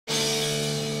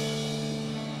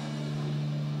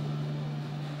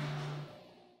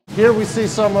Here we see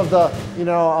some of the,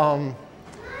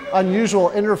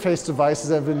 unusual interface devices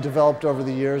that have been developed over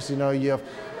the years. You have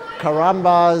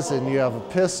carambas and you have a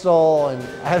pistol, and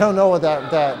I don't know what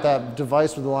that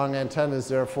device with the long antenna is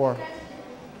there for.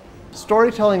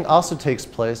 Storytelling also takes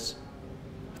place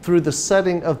through the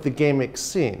setting of the gamic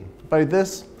scene. By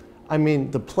this, I mean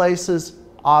the places,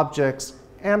 objects,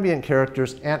 ambient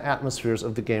characters, and atmospheres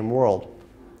of the game world.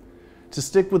 To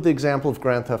stick with the example of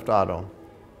Grand Theft Auto,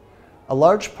 a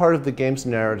large part of the game's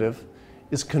narrative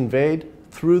is conveyed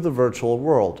through the virtual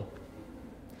world.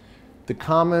 The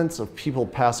comments of people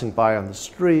passing by on the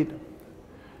street,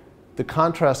 the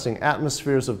contrasting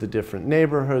atmospheres of the different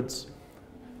neighborhoods,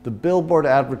 the billboard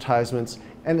advertisements,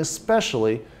 and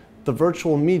especially the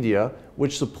virtual media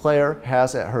which the player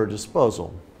has at her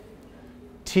disposal.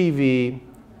 TV,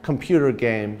 computer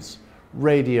games,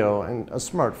 radio, and a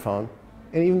smartphone,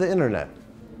 and even the internet.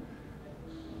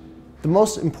 The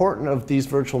most important of these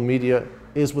virtual media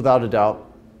is, without a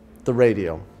doubt, the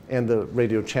radio and the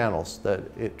radio channels that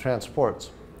it transports,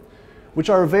 which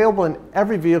are available in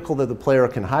every vehicle that the player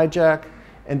can hijack,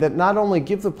 and that not only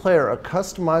give the player a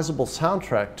customizable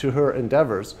soundtrack to her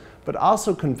endeavors, but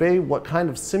also convey what kind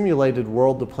of simulated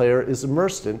world the player is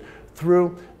immersed in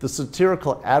through the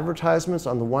satirical advertisements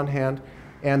on the one hand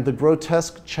and the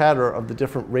grotesque chatter of the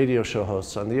different radio show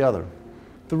hosts on the other.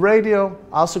 The radio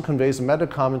also conveys a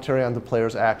meta-commentary on the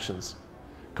player's actions.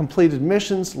 Completed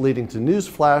missions leading to news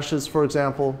flashes, for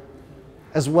example,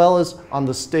 as well as on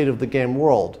the state of the game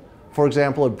world. For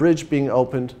example, a bridge being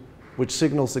opened, which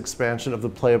signals expansion of the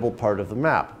playable part of the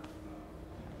map.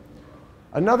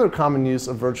 Another common use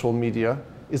of virtual media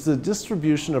is the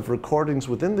distribution of recordings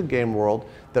within the game world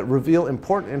that reveal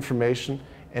important information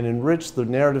and enrich the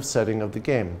narrative setting of the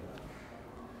game.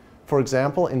 For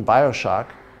example, in BioShock,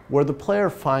 where the player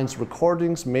finds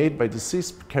recordings made by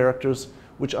deceased characters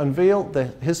which unveil the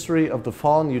history of the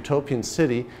fallen utopian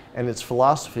city and its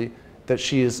philosophy that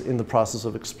she is in the process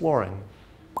of exploring.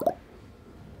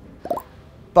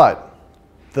 But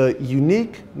the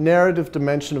unique narrative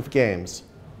dimension of games,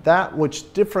 that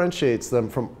which differentiates them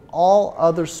from all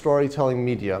other storytelling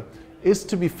media, is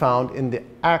to be found in the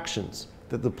actions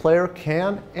that the player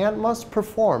can and must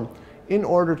perform in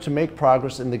order to make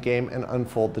progress in the game and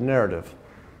unfold the narrative.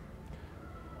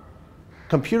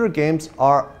 Computer games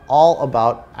are all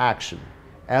about action,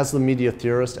 as the media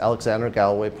theorist Alexander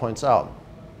Galloway points out.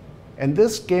 And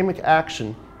this gamic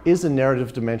action is a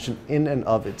narrative dimension in and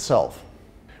of itself.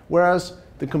 Whereas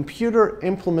the computer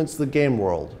implements the game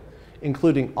world,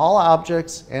 including all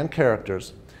objects and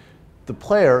characters, the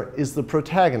player is the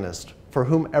protagonist for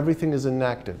whom everything is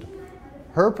enacted.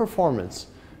 Her performance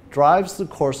drives the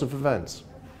course of events.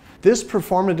 This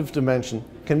performative dimension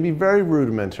can be very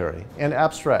rudimentary and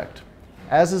abstract,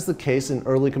 as is the case in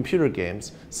early computer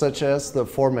games, such as the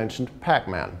aforementioned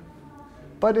Pac-Man.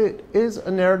 But it is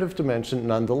a narrative dimension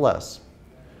nonetheless.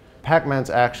 Pac-Man's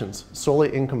actions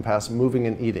solely encompass moving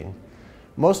and eating.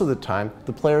 Most of the time,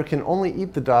 the player can only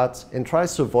eat the dots and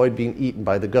tries to avoid being eaten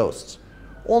by the ghosts.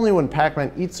 Only when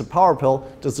Pac-Man eats a power pill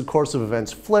does the course of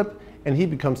events flip and he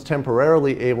becomes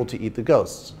temporarily able to eat the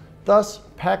ghosts. Thus,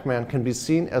 Pac-Man can be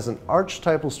seen as an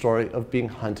archetypal story of being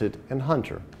hunted and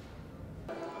hunter.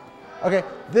 Okay,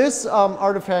 this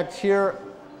artifact here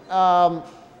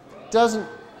isn't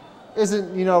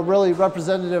really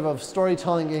representative of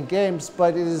storytelling in games,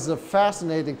 but it is a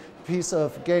fascinating piece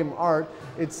of game art.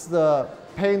 It's the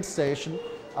Pain Station,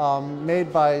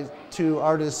 made by two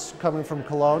artists coming from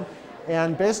Cologne.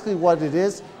 And basically what it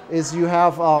is you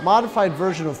have a modified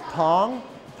version of Pong.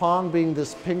 Pong being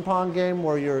this ping pong game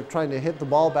where you're trying to hit the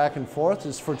ball back and forth.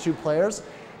 It's for two players.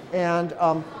 And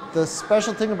the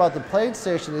special thing about the Pain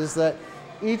Station is that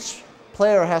each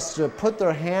player has to put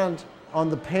their hand on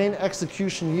the pain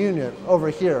execution unit over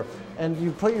here. And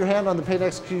you put your hand on the pain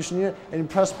execution unit and you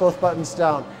press both buttons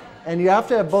down. And you have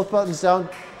to have both buttons down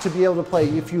to be able to play.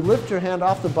 If you lift your hand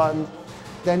off the button,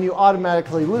 then you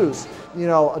automatically lose.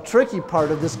 A tricky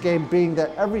part of this game being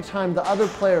that every time the other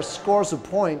player scores a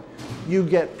point, you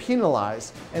get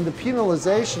penalized. And the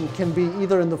penalization can be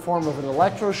either in the form of an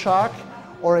electroshock,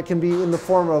 or it can be in the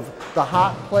form of the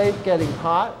hot plate getting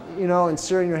hot, and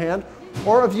searing your hand,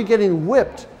 or of you getting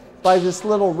whipped by this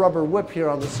little rubber whip here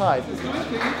on the side.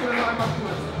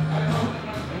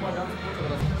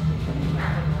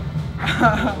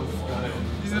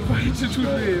 Diese Peitsche tut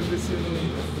weh ein bisschen.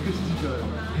 Richtig geil.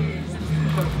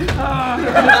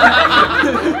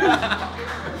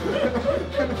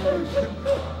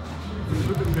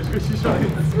 Das wird richtig scheiße.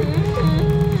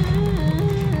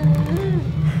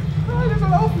 Der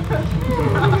soll aufhören.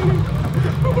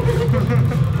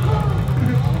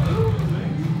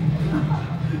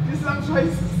 Die ist am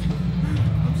Scheiß.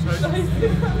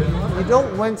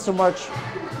 don't win so much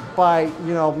by,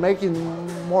 making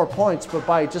more points, but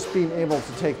by just being able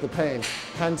to take the pain,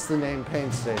 hence the name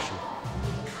Pain Station.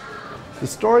 The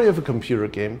story of a computer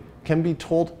game can be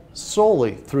told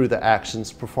solely through the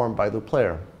actions performed by the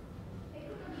player.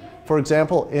 For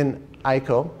example, in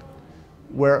Ico,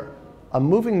 where a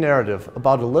moving narrative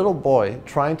about a little boy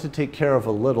trying to take care of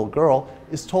a little girl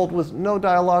is told with no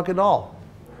dialogue at all.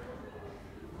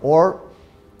 Or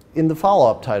in the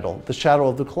follow-up title, The Shadow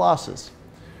of the Colossus,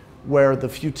 where the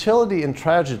futility and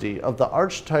tragedy of the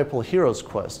archetypal hero's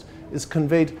quest is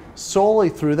conveyed solely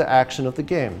through the action of the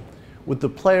game, with the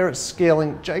player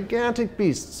scaling gigantic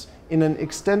beasts in an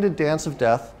extended dance of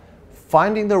death,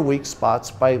 finding their weak spots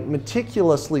by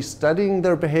meticulously studying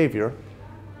their behavior,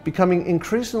 becoming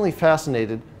increasingly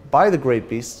fascinated by the great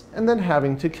beasts, and then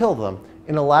having to kill them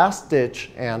in a last-ditch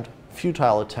and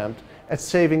futile attempt at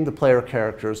saving the player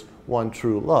character's one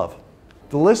true love.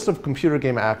 The list of computer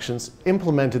game actions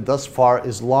implemented thus far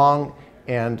is long,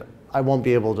 and I won't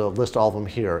be able to list all of them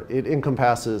here. It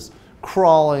encompasses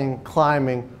crawling,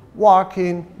 climbing,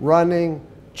 walking, running,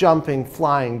 jumping,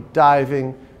 flying,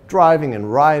 diving, driving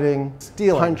and riding,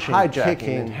 stealing, punching,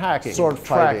 hijacking, hacking, sword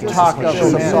fighting, talking,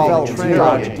 solving,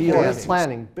 dealing,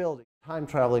 planning, building, time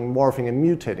traveling, morphing, and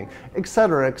mutating,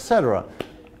 etc., etc.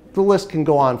 The list can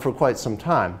go on for quite some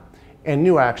time, and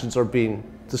new actions are being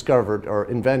discovered or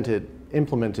invented,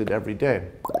 implemented every day.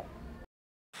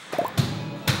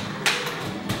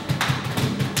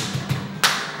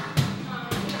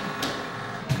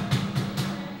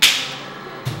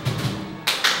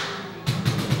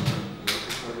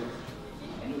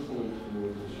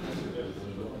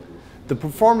 The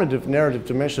performative narrative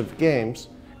dimension of games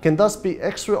can thus be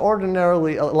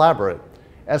extraordinarily elaborate,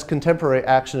 as contemporary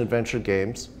action-adventure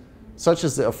games, such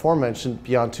as the aforementioned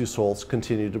Beyond Two Souls,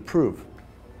 continue to prove.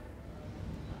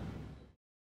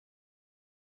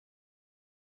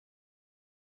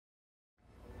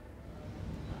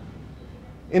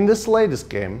 In this latest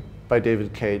game, by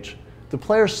David Cage, the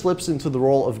player slips into the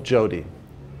role of Jodie,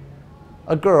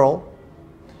 a girl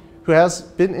who has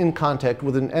been in contact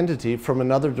with an entity from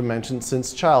another dimension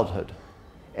since childhood,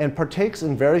 and partakes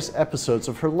in various episodes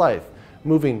of her life,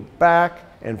 moving back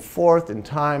and forth in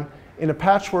time in a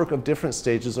patchwork of different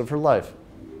stages of her life.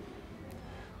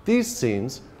 These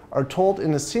scenes are told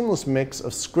in a seamless mix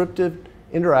of scripted,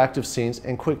 interactive scenes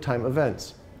and QuickTime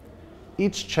events.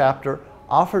 Each chapter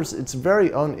offers its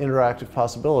very own interactive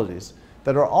possibilities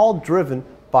that are all driven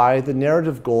by the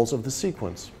narrative goals of the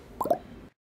sequence.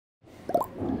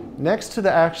 Next to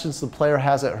the actions the player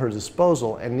has at her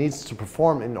disposal and needs to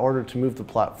perform in order to move the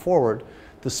plot forward,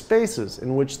 the spaces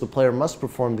in which the player must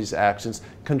perform these actions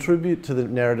contribute to the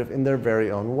narrative in their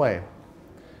very own way.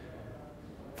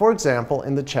 For example,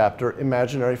 in the chapter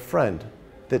Imaginary Friend,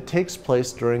 that takes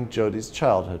place during Jodie's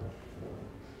childhood.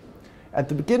 At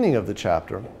the beginning of the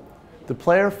chapter, the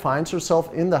player finds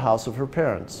herself in the house of her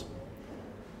parents.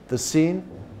 The scene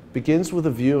begins with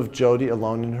a view of Jodie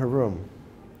alone in her room.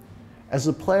 As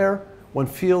a player, one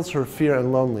feels her fear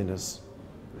and loneliness.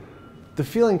 The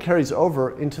feeling carries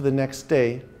over into the next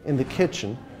day in the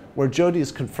kitchen, where Jodie is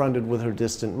confronted with her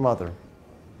distant mother.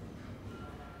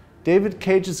 David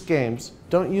Cage's games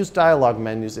don't use dialogue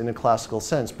menus in a classical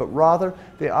sense, but rather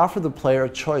they offer the player a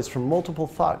choice from multiple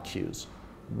thought cues,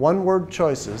 one-word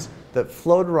choices that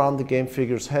float around the game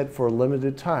figure's head for a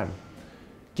limited time,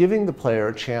 giving the player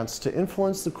a chance to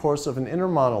influence the course of an inner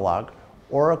monologue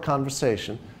or a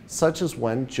conversation, such as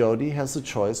when Jodie has the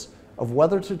choice of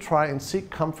whether to try and seek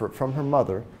comfort from her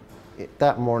mother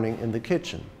that morning in the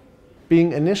kitchen,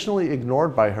 being initially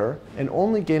ignored by her and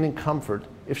only gaining comfort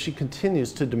if she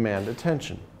continues to demand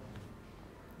attention.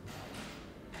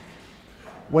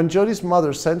 When Jodie's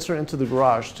mother sends her into the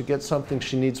garage to get something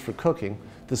she needs for cooking,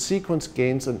 the sequence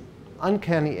gains an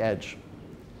uncanny edge.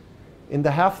 In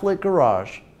the half-lit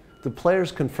garage, the player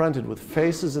is confronted with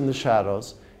faces in the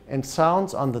shadows and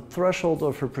sounds on the threshold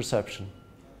of her perception.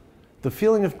 The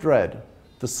feeling of dread,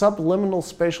 the subliminal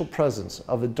spatial presence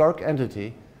of a dark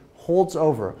entity, holds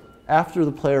over after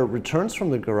the player returns from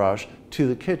the garage to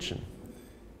the kitchen.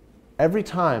 Every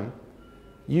time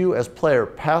you, as player,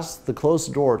 pass the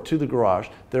closed door to the garage,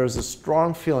 there is a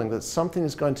strong feeling that something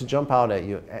is going to jump out at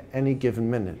you at any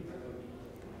given minute.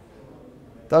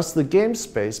 Thus, the game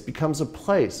space becomes a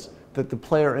place that the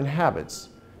player inhabits.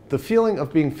 The feeling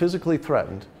of being physically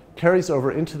threatened carries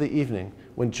over into the evening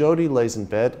when Jodie lays in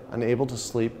bed, unable to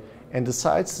sleep, and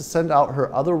decides to send out her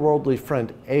otherworldly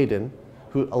friend Aiden,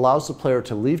 who allows the player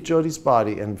to leave Jodie's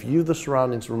body and view the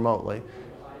surroundings remotely,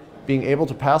 being able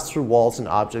to pass through walls and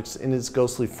objects in its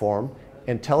ghostly form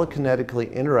and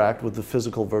telekinetically interact with the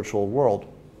physical virtual world.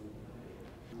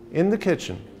 In the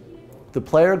kitchen, the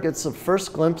player gets a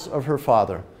first glimpse of her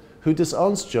father, who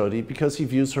disowns Jody because he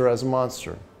views her as a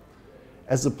monster.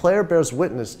 As the player bears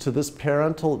witness to this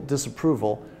parental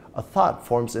disapproval, a thought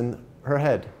forms in her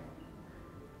head,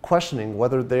 questioning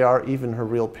whether they are even her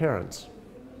real parents.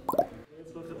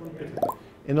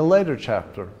 In a later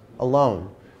chapter,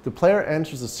 Alone, the player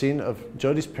enters a scene of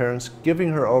Jody's parents giving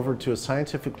her over to a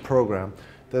scientific program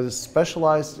that is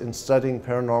specialized in studying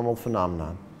paranormal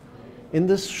phenomena. In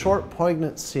this short,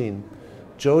 poignant scene,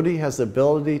 Jody has the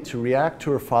ability to react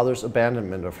to her father's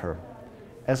abandonment of her.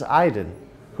 As Aiden,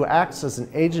 who acts as an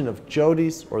agent of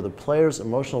Jody's or the player's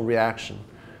emotional reaction,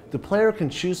 the player can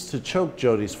choose to choke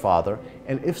Jody's father,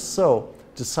 and if so,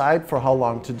 decide for how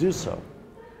long to do so.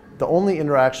 The only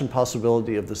interaction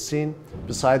possibility of the scene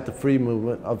beside the free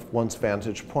movement of one's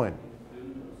vantage point.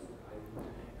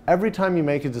 Every time you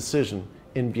make a decision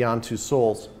in Beyond Two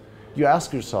Souls, you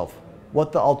ask yourself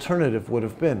what the alternative would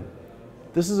have been.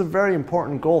 This is a very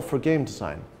important goal for game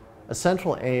design. A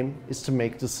central aim is to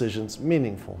make decisions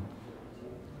meaningful.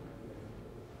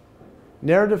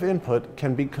 Narrative input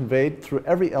can be conveyed through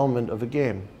every element of a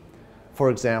game. For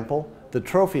example, the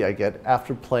trophy I get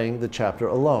after playing the chapter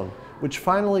Alone, which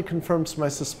finally confirms my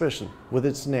suspicion with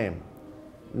its name,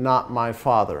 Not My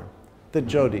Father, that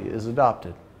Jody is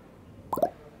adopted.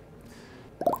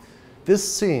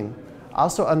 This scene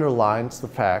also underlines the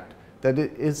fact that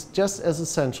it is just as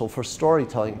essential for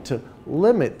storytelling to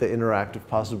limit the interactive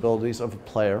possibilities of a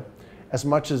player as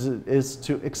much as it is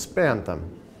to expand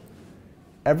them.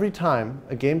 Every time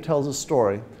a game tells a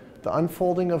story, the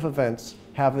unfolding of events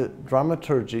have a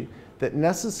dramaturgy that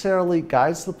necessarily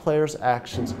guides the player's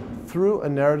actions through a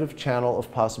narrative channel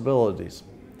of possibilities.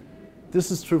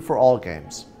 This is true for all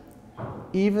games.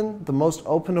 Even the most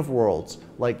open of worlds,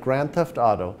 like Grand Theft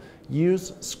Auto,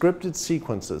 use scripted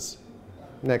sequences,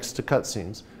 next to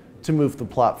cutscenes, to move the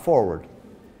plot forward.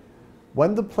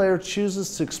 When the player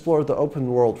chooses to explore the open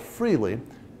world freely,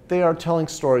 they are telling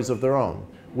stories of their own,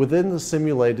 within the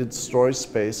simulated story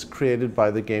space created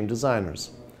by the game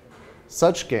designers.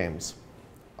 Such games,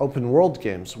 open world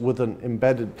games with an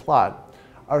embedded plot,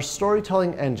 are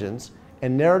storytelling engines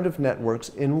and narrative networks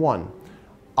in one,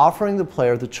 offering the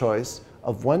player the choice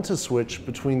of when to switch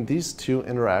between these two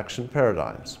interaction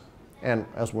paradigms, and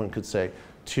as one could say,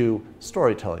 two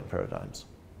storytelling paradigms.